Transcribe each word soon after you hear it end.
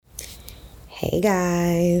Hey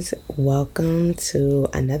guys, welcome to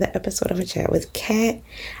another episode of A Chat with Kat.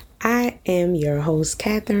 I am your host,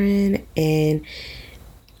 Catherine, and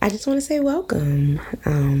I just want to say welcome.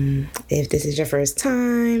 If this is your first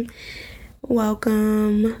time,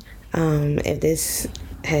 welcome. If this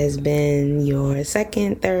has been your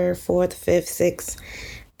second, third, fourth, fifth, sixth,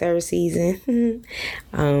 third season,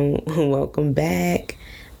 welcome back.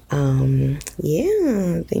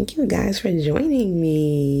 Thank you guys for joining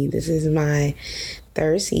me. This is my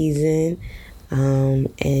third season.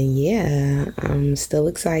 I'm still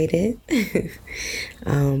excited.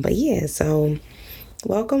 So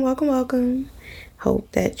welcome.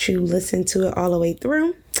 Hope that you listen to it all the way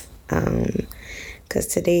through. Cause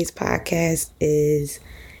today's podcast is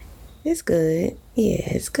good. Yeah,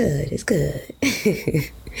 it's good.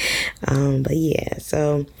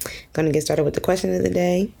 So gonna get started with the question of the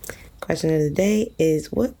day. Question of the day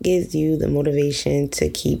is, what gives you the motivation to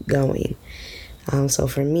keep going? So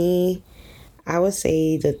for me, I would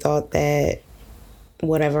say the thought that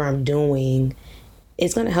whatever I'm doing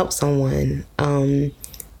is gonna help someone. I'm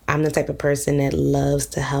the type of person that loves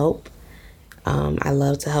to help. I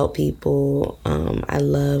love to help people. I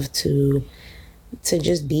love to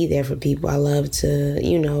just be there for people. I love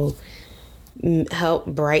to, help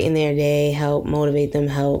brighten their day, help motivate them,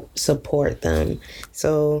 help support them.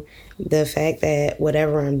 So the fact that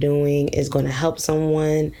whatever I'm doing is going to help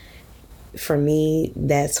someone, for me,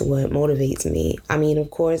 that's what motivates me. I mean,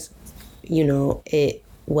 of course, it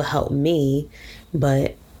will help me,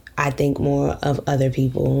 but I think more of other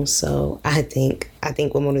people. So I think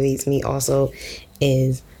what motivates me also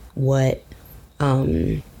is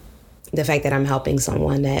the fact that I'm helping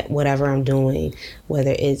someone, that whatever I'm doing,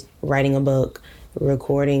 whether it's writing a book,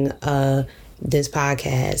 recording this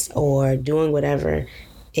podcast, or doing whatever,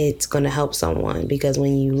 it's going to help someone. Because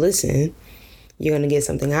when you listen, you're going to get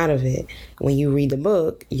something out of it. When you read the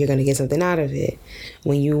book, you're going to get something out of it.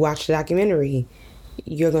 When you watch the documentary,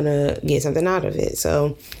 you're going to get something out of it.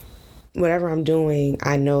 So whatever I'm doing,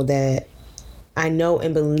 I know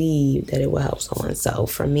and believe that it will help someone. So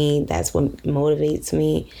for me, that's what motivates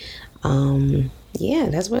me.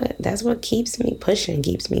 That's what keeps me pushing,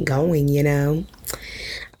 keeps me going,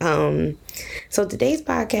 So today's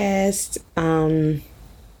podcast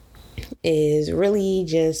is really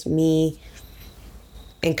just me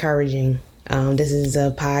encouraging. This is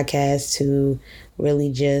a podcast to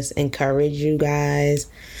really just encourage you guys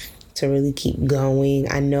to really keep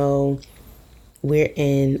going. I know we're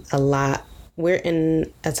in a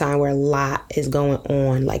time where a lot is going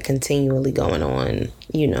on, like continually going on,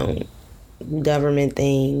 government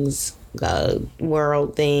things,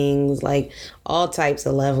 world things, like all types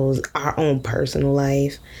of levels, our own personal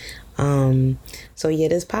life.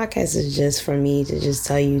 This podcast is just for me to just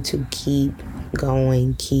tell you to keep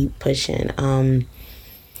going, keep pushing.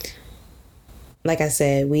 Like I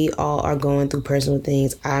said, we all are going through personal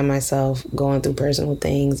things. I myself going through personal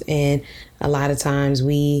things, and a lot of times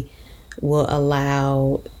we will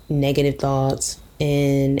allow negative thoughts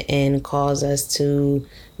and cause us to,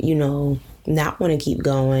 not want to keep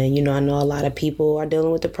going. I know a lot of people are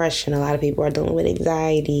dealing with depression. A lot of people are dealing with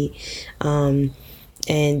anxiety, and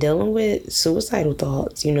dealing with suicidal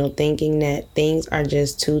thoughts, thinking that things are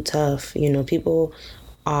just too tough. People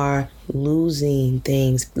are losing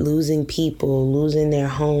things, losing people, losing their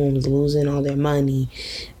homes, losing all their money,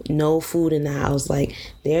 no food in the house. Like,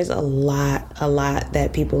 there's a lot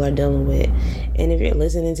that people are dealing with. And if you're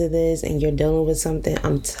listening to this and you're dealing with something,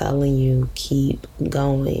 I'm telling you, keep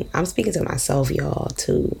going. I'm speaking to myself, y'all,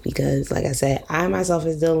 too, because like I said, I myself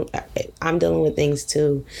I'm dealing with things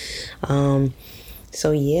too. I'm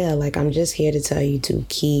just here to tell you to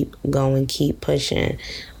keep going, keep pushing.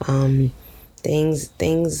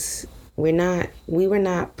 Things we were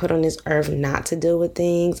not put on this earth not to deal with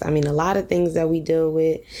things. I mean, a lot of things that we deal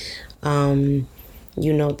with,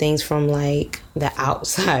 things from like the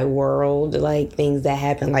outside world, like things that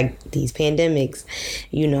happen, like these pandemics,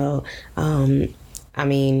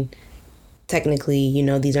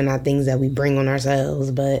 technically, these are not things that we bring on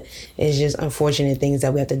ourselves, but it's just unfortunate things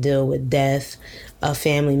that we have to deal with. Death of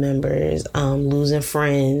family members, losing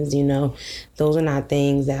friends, those are not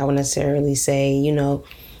things that I would necessarily say,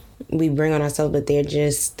 we bring on ourselves, but they're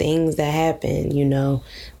just things that happen,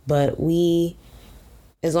 but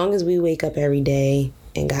as long as we wake up every day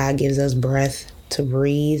and God gives us breath to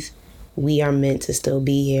breathe, we are meant to still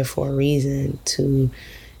be here for a reason, to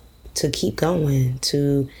keep going,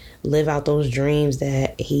 to live out those dreams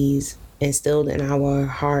that He's instilled in our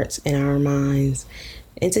hearts and our minds,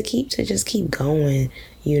 and to just keep going.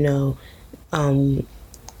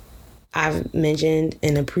 I've mentioned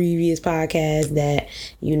in a previous podcast that,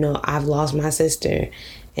 I've lost my sister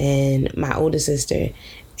and my older sister.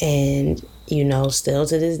 And, still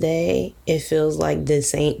to this day, it feels like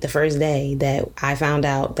this ain't the first day that I found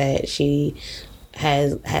out that she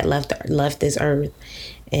had left this earth.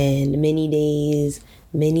 And many days,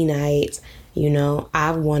 many nights,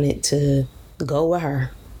 I wanted to go with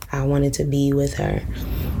her. I wanted to be with her.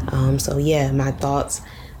 So yeah, my thoughts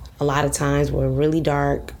a lot of times were really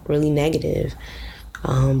dark, really negative.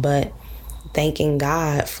 But thanking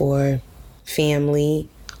God for family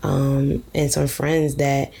and some friends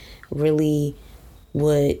that really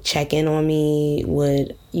would check in on me,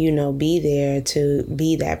 would, be there to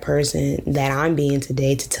be that person that I'm being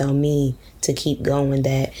today, to tell me to keep going,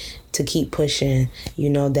 that to keep pushing,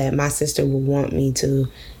 that my sister would want me to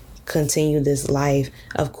continue this life.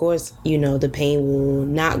 Of course, the pain will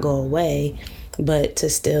not go away, but to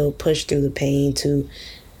still push through the pain, to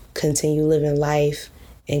continue living life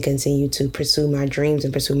and continue to pursue my dreams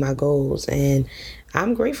and pursue my goals. And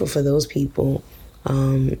I'm grateful for those people.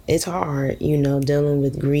 It's hard, dealing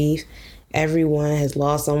with grief. Everyone has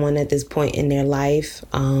lost someone at this point in their life.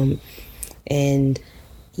 And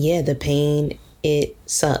yeah, the pain, it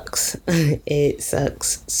sucks. It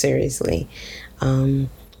sucks, seriously.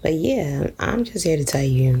 But yeah, I'm just here to tell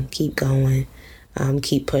you, keep going,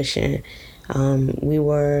 keep pushing.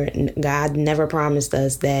 God never promised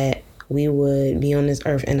us that we would be on this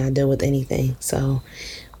earth and not deal with anything. So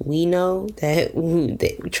we know that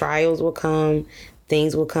the trials will come,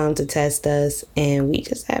 things will come to test us, and we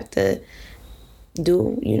just have to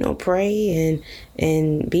pray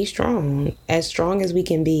and be strong as we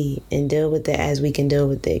can be, and deal with it as we can deal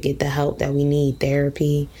with it. Get the help that we need.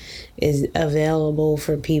 Therapy is available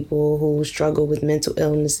for people who struggle with mental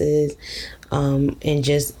illnesses, and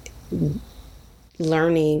just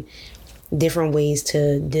learning different ways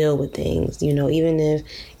to deal with things. Even if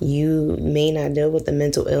you may not deal with the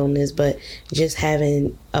mental illness, but just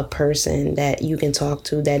having a person that you can talk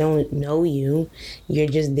to that don't know you're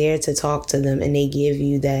just there to talk to them, and they give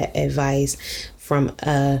you that advice from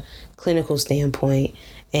a clinical standpoint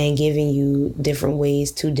and giving you different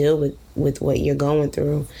ways to deal with what you're going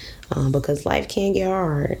through. Because life can get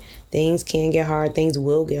hard. Things can get hard. Things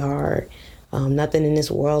will get hard. Nothing in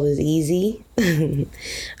this world is easy.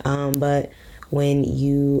 But when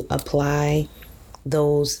you apply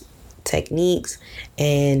those techniques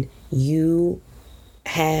and you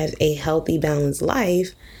have a healthy, balanced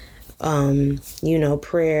life,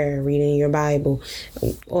 prayer, reading your Bible,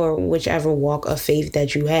 or whichever walk of faith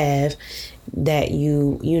that you have, that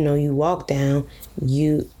you walk down,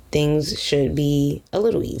 things should be a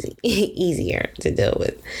little easier to deal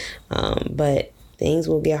with. But things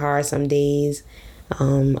will get hard some days.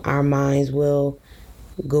 Our minds will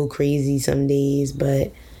go crazy some days,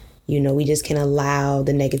 but we just can't allow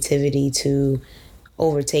the negativity to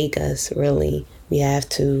overtake us, really. We have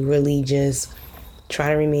to really just try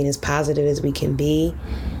to remain as positive as we can be,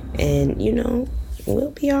 and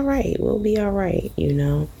we'll be all right. We'll be all right.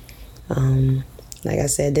 Like I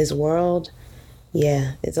said, this world,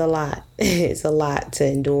 yeah, it's a lot. It's a lot to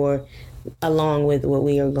endure, along with what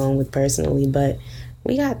we are going with personally, but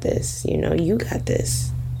we got this. You got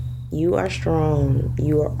this. You are strong.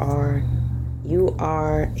 You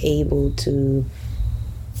are able to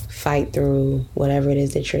fight through whatever it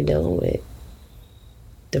is that you're dealing with.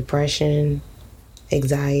 Depression,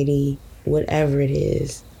 anxiety, whatever it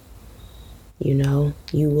is. You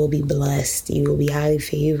will be blessed. You will be highly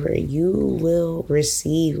favored. You will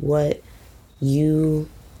receive what you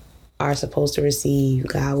are supposed to receive.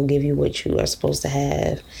 God will give you what you are supposed to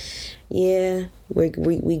have. Yeah,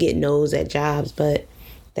 we get no's at jobs, but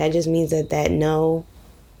that just means that no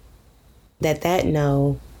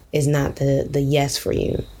is not the yes for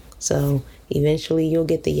you. So eventually you'll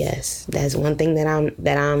get the yes. That's one thing that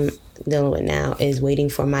I'm dealing with now, is waiting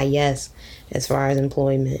for my yes as far as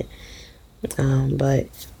employment. But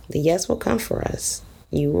the yes will come for us.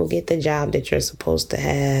 You will get the job that you're supposed to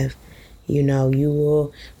have. You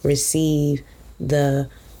will receive the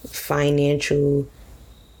financial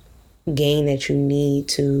gain that you need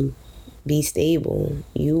to be stable.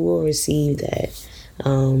 You will receive that.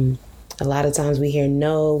 A lot of times we hear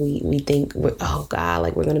no, we think, oh God,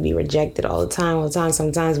 like we're going to be rejected all the time.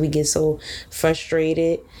 Sometimes we get so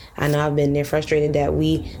frustrated. I know I've been there, frustrated, that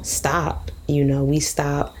we stop, we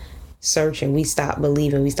stop searching, we stop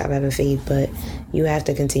believing, we stop having faith. But you have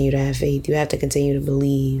to continue to have faith. You have to continue to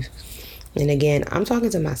believe. And again, I'm talking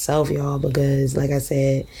to myself, y'all, because like I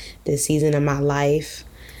said, this season of my life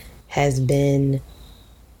has been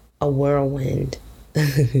a whirlwind.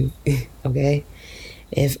 Okay?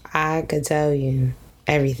 If I could tell you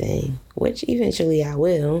everything, which eventually I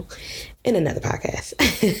will in another podcast.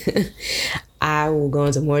 I will go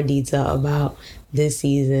into more detail about this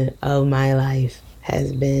season of my life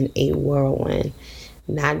has been a whirlwind.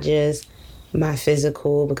 Not just my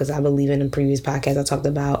physical, because I believe in the previous podcast I talked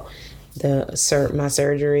about my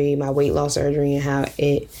surgery, my weight loss surgery, and how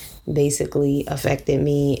it basically affected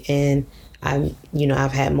me. And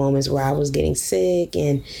I've had moments where I was getting sick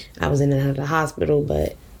and I was in and out of the hospital,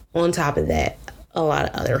 but on top of that, a lot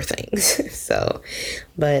of other things.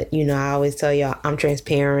 But I always tell y'all, I'm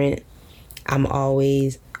transparent. I'm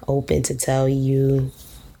always open to tell you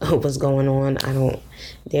what's going on.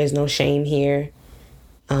 There's no shame here.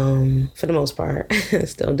 For the most part.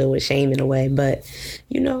 Still deal with shame in a way, but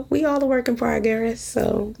we all are working progress,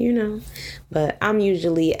 so but I'm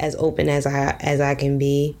usually as open as I can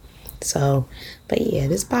be. So, but yeah,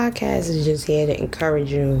 this podcast is just here to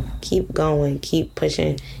encourage you. Keep going, keep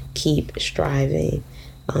pushing, keep striving.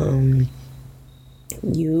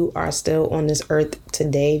 You are still on this earth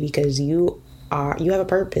today because you have a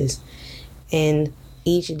purpose, and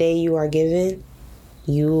each day you are given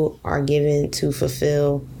to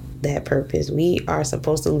fulfill that purpose. We are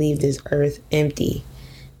supposed to leave this earth empty,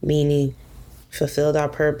 meaning fulfilled our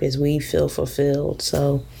purpose. We feel fulfilled.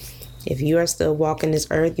 So if you are still walking this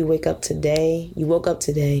earth, you woke up today,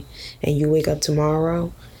 and you wake up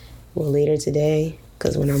tomorrow, well, later today,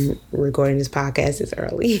 because when I'm recording this podcast, it's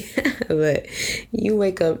early, but you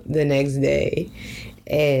wake up the next day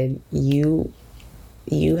and you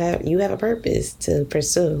have a purpose to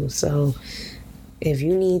pursue. So if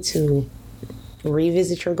you need to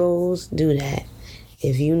revisit your goals, do that.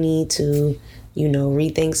 If you need to,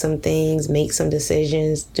 rethink some things, make some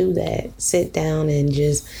decisions, do that. Sit down and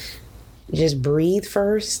just breathe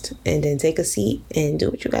first, and then take a seat and do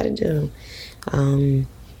what you got to do.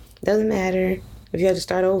 Doesn't matter if you have to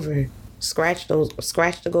start over. Scratch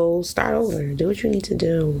the goals, start over. Do what you need to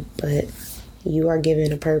do. But you are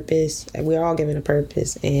given a purpose. We're all given a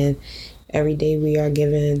purpose, and every day we are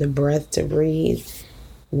given the breath to breathe.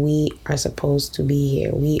 We are supposed to be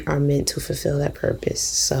here. We are meant to fulfill that purpose.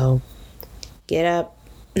 So get up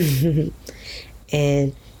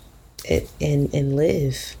and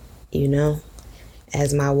live,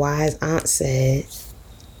 As my wise aunt said,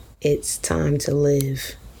 it's time to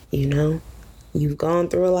live, You've gone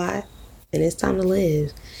through a lot, and it's time to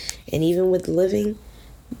live. And even with living,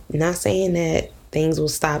 not saying that things will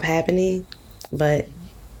stop happening, but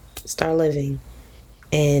start living.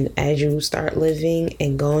 And as you start living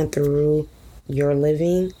and going through your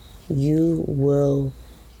living, you will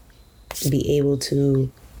be able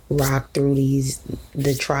to rock through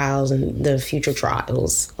the trials and the future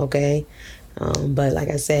trials, okay? But like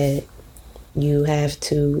I said, you have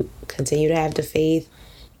to continue to have the faith,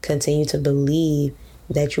 continue to believe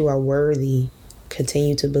that you are worthy,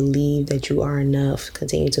 continue to believe that you are enough,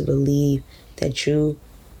 continue to believe that you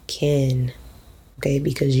can, okay?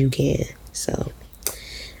 Because you can. So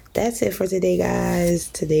that's it for today,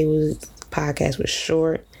 guys. Podcast was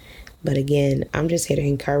short, but again, I'm just here to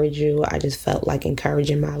encourage you. I just felt like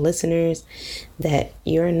encouraging my listeners that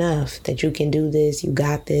you're enough, that you can do this, you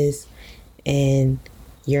got this, and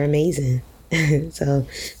you're amazing. So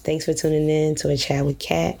thanks for tuning in to A Chat with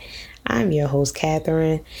Kat. I'm your host,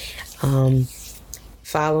 Catherine.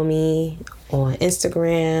 Follow me on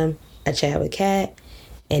Instagram, A Chat with Kat,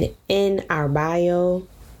 and in our bio,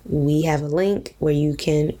 we have a link where you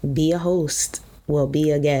can be a host. Well,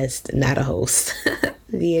 be a guest, not a host.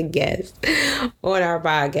 Be a guest on our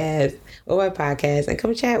podcast or my podcast and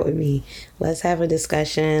come chat with me. Let's have a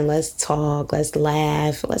discussion. Let's talk. Let's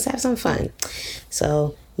laugh. Let's have some fun.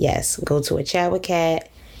 So, yes, go to A Chat with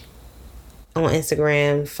Kat on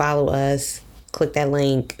Instagram. Follow us. Click that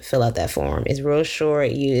link, fill out that form. It's real short.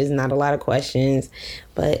 It's not a lot of questions,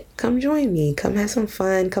 but come join me. Come have some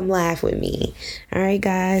fun. Come laugh with me. All right,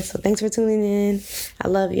 guys. So thanks for tuning in. I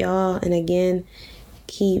love y'all. And again,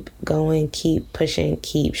 keep going, keep pushing,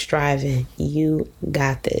 keep striving. You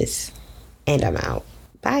got this. And I'm out.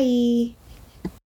 Bye.